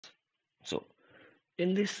So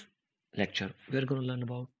in this lecture, we are going to learn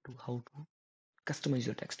about how to customize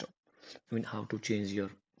your desktop. I mean, how to change your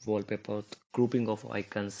wallpaper, grouping of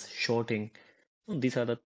icons, sorting. These are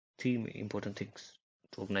the three important things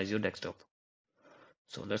to organize your desktop.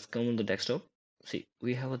 So let's come on the desktop. See,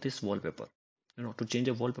 we have this wallpaper. To change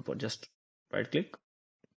a wallpaper, just right click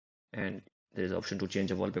and there is option to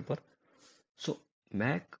change a wallpaper. So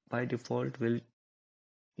Mac by default will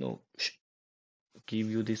give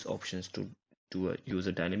you these options to use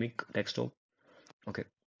a dynamic desktop. Okay,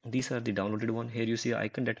 these are the downloaded one. Here you see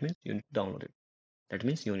icon, that means you need to download it. That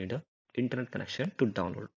means you need a internet connection to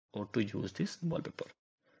download or to use this wallpaper.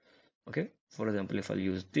 Okay, for example, if I'll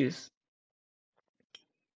use this,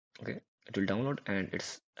 okay, it will download and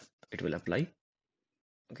it will apply.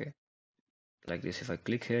 Okay, like this. If I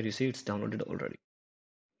click here, you see it's downloaded already.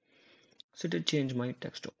 So it will change my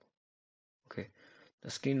desktop. Okay, the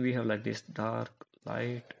skin we have like this: dark,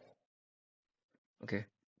 light, okay,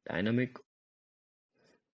 dynamic,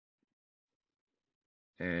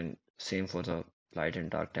 and same for the light and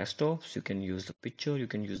dark desktops. You can use the picture, you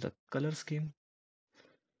can use the color scheme.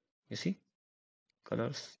 You see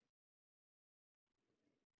colors,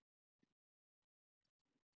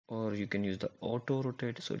 or you can use the auto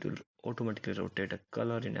rotate, so it will automatically rotate a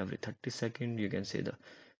color in every 30 seconds. You can say the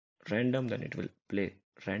random, then it will play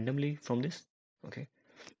randomly from this. Okay,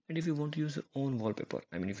 and if you want to use your own wallpaper,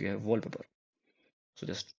 I mean if you have wallpaper, so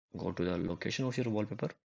just go to the location of your wallpaper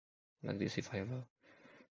like this. If I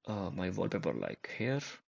have my wallpaper like here,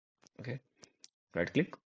 okay, right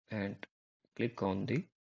click and click on the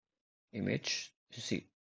image. You see,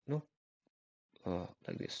 no,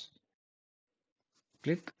 like this.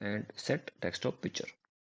 Click and set desktop picture,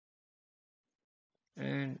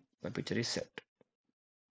 and my picture is set.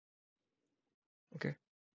 Okay,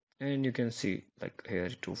 and you can see like here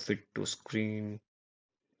to fit to screen.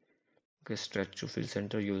 Okay, stretch to fill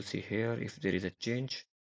center. You will see here if there is a change.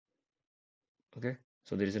 Okay,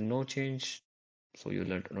 so there is a no change, so you're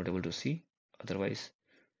not able to see. Otherwise,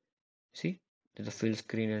 see, there's a fill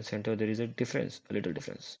screen and center. There is a difference, a little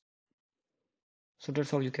difference. So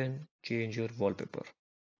that's how you can change your wallpaper.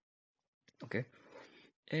 Okay,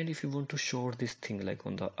 and if you want to show this thing like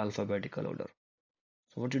on the alphabetical order,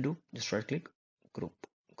 so what you do, just right click, group.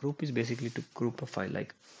 Group is basically to group a file,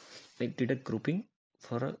 like did a grouping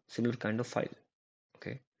for a similar kind of file.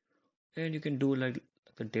 Okay, and you can do like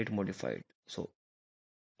the date modified, so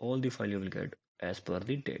all the file you will get as per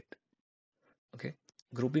the date. Okay,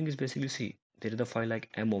 grouping is basically, see, there is a file like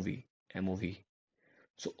mov,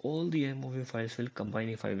 so all the mov files will combine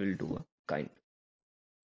if I will do a kind.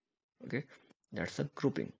 Okay, that's a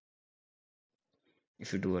grouping.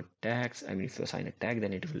 If you do a tags, I mean if you assign a tag,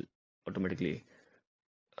 then it will automatically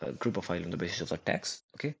group a file on the basis of the tags.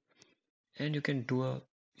 Okay, and you can do a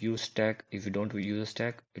use tag. If you don't use a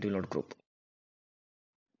tag, it will not group.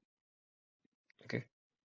 Okay,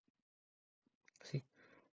 see,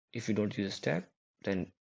 if you don't use a tag,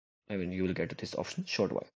 then I mean you will get this option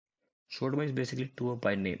short by. Short by is basically to a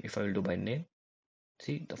by name. If I will do by name,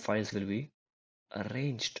 see, the files will be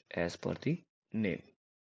arranged as per the name.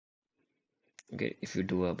 Okay, if you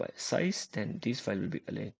do a by size, then this file will be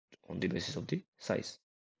arranged on the basis of the size.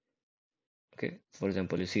 Okay, for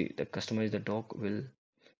example, you see the customize the doc will,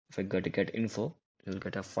 if I get info, you will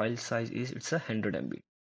get a file size is, it's a 100 MB.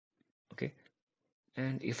 Okay,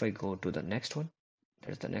 and if I go to the next one,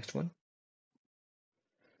 that's the next one,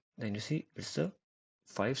 then you see it's a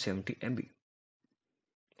 570 MB.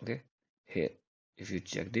 Okay, here if you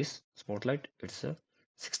check this spotlight, it's a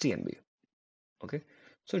 60 MB. Okay,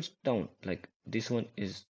 so it's down, like this one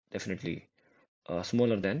is definitely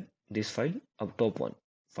smaller than this file up top one,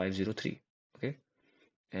 503. Okay,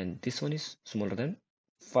 and this one is smaller than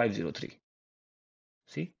 503.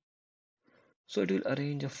 See, so it will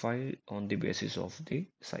arrange a file on the basis of the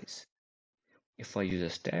size. If I use a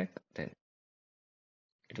stack, then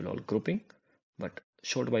it will all grouping, but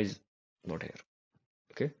short by is not here.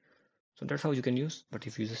 Okay, so that's how you can use. But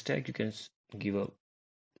if you use a stack, you can give a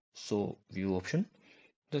show view option.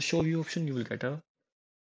 The show view option, you will get a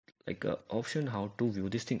like a option how to view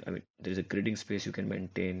this thing. I mean, there is a gridding space you can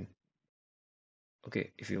maintain.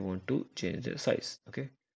 Okay, if you want to change the size. Okay,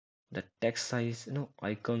 the text size,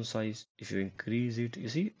 icon size, if you increase it, you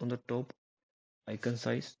see on the top icon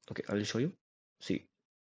size. Okay, I will show you. See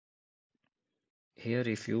here,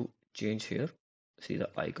 if you change here, see the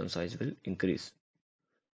icon size will increase.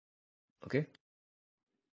 Okay,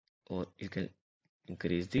 or you can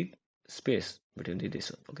increase the space between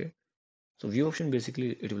this one. Okay, so view option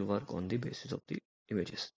basically it will work on the basis of the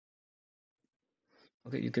images.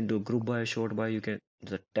 Okay, you can do group by, short by, you can,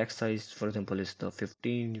 the text size for example is the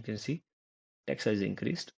 15, you can see text size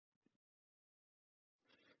increased.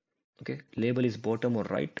 Okay, label is bottom or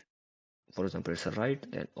right. For example, it's a right,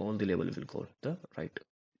 then all the label will go the right.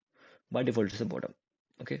 By default, it's the bottom.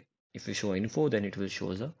 Okay, if you show info, then it will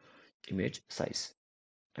show the image size.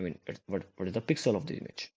 I mean, what is the pixel of the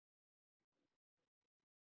image?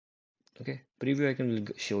 Okay, preview icon will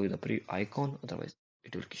show you the pre icon, otherwise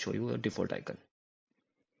it will show you a default icon.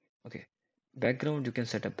 Okay, background, you can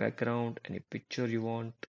set a background, any picture you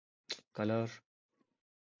want, color.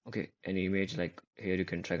 Okay, any image, like here you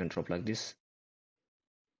can drag and drop like this.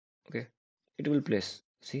 Okay, it will place.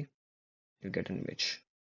 See, you get an image.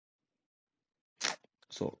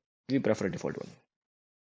 So we prefer a default one.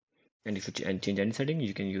 And if you change any setting,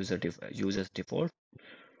 you can use as default.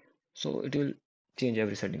 So it will change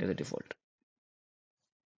every setting as a default.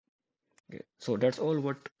 Okay, so that's all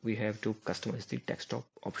what we have to customize the desktop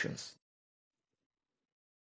options.